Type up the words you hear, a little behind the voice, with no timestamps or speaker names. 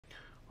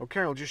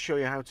Okay, I'll just show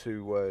you how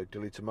to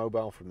delete a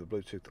mobile from the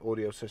Bluetooth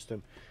audio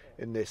system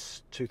in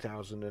this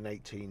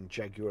 2018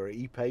 Jaguar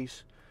E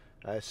PACE.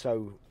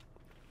 So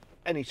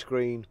any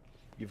screen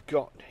you've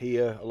got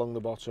here along the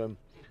bottom,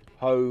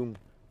 home.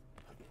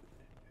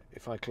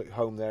 If I click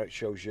home there, it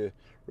shows you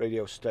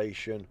radio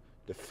station,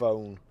 the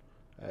phone,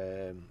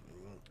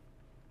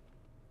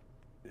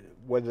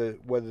 whether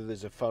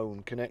there's a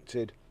phone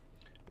connected,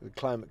 the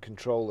climate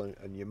control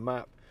and your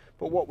map.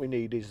 But what we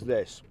need is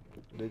this,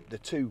 the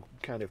two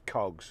kind of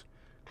cogs.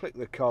 Click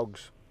the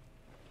cogs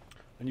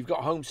and you've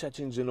got home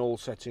settings and all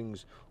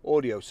settings,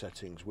 audio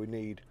settings. We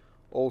need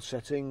all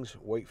settings,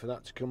 wait for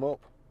that to come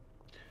up.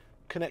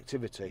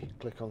 Connectivity,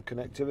 click on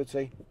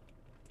connectivity.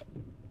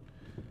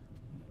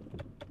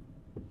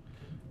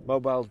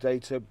 Mobile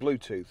data,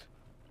 Bluetooth,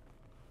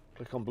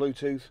 click on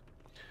Bluetooth.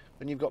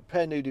 And you've got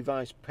pair new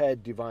device,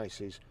 paired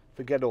devices,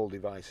 forget all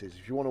devices.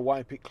 If you want to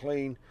wipe it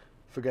clean,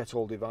 forget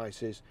all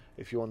devices.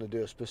 If you want to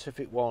do a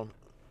specific one,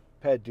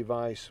 paired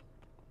device,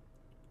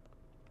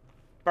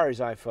 Barry's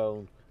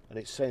iPhone, and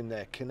it's saying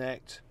there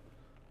connect.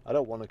 I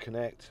don't want to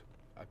connect.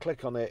 I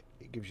click on it,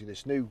 it gives you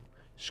this new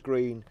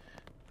screen.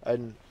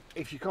 And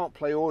if you can't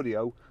play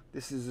audio,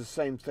 this is the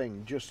same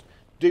thing. Just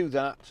do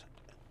that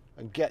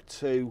and get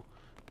to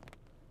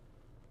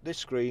this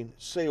screen,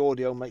 see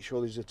audio, make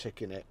sure there's a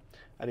tick in it.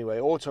 Anyway,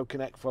 auto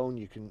connect phone,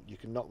 you can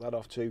knock that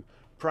off too.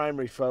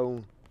 Primary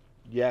phone,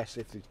 yes,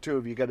 if the two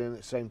of you get in at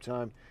the same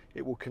time,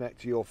 it will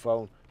connect to your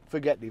phone.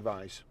 Forget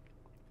device.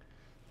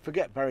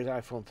 Forget Barry's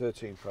iPhone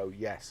 13 Pro,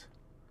 yes.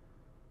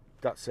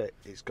 That's it,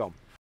 it's gone.